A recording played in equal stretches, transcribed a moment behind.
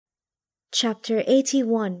Chapter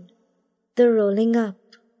 81. The Rolling Up.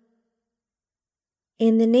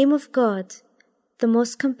 In the name of God, the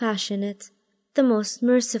most compassionate, the most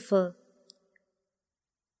merciful.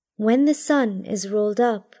 When the sun is rolled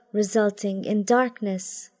up, resulting in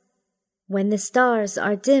darkness, when the stars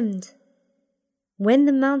are dimmed, when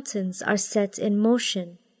the mountains are set in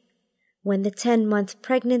motion, when the 10-month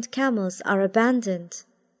pregnant camels are abandoned,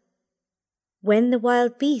 when the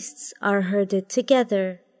wild beasts are herded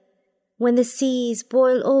together, when the seas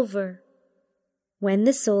boil over, when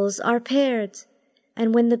the souls are paired,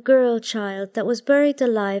 and when the girl child that was buried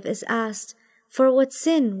alive is asked, for what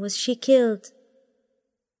sin was she killed?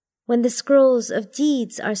 When the scrolls of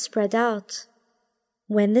deeds are spread out,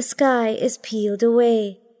 when the sky is peeled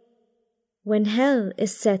away, when hell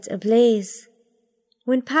is set ablaze,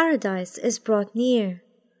 when paradise is brought near,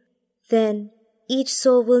 then each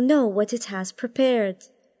soul will know what it has prepared.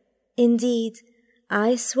 Indeed,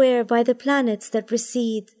 I swear by the planets that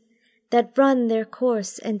recede, that run their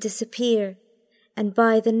course and disappear, and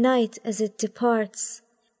by the night as it departs,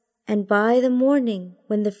 and by the morning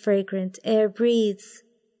when the fragrant air breathes.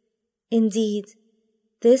 Indeed,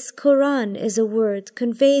 this Quran is a word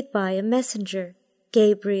conveyed by a messenger,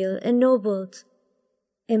 Gabriel ennobled,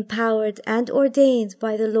 empowered and ordained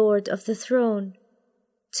by the Lord of the throne,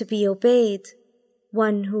 to be obeyed,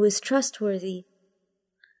 one who is trustworthy.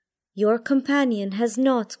 Your companion has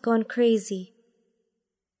not gone crazy.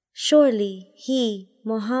 Surely he,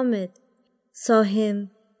 Muhammad, saw him,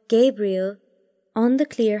 Gabriel, on the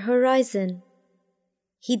clear horizon.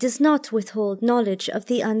 He does not withhold knowledge of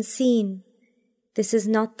the unseen. This is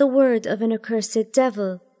not the word of an accursed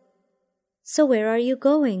devil. So where are you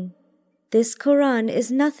going? This Quran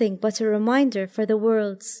is nothing but a reminder for the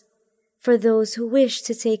worlds, for those who wish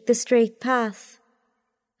to take the straight path.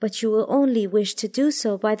 But you will only wish to do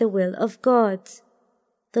so by the will of God,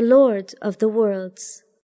 the Lord of the worlds.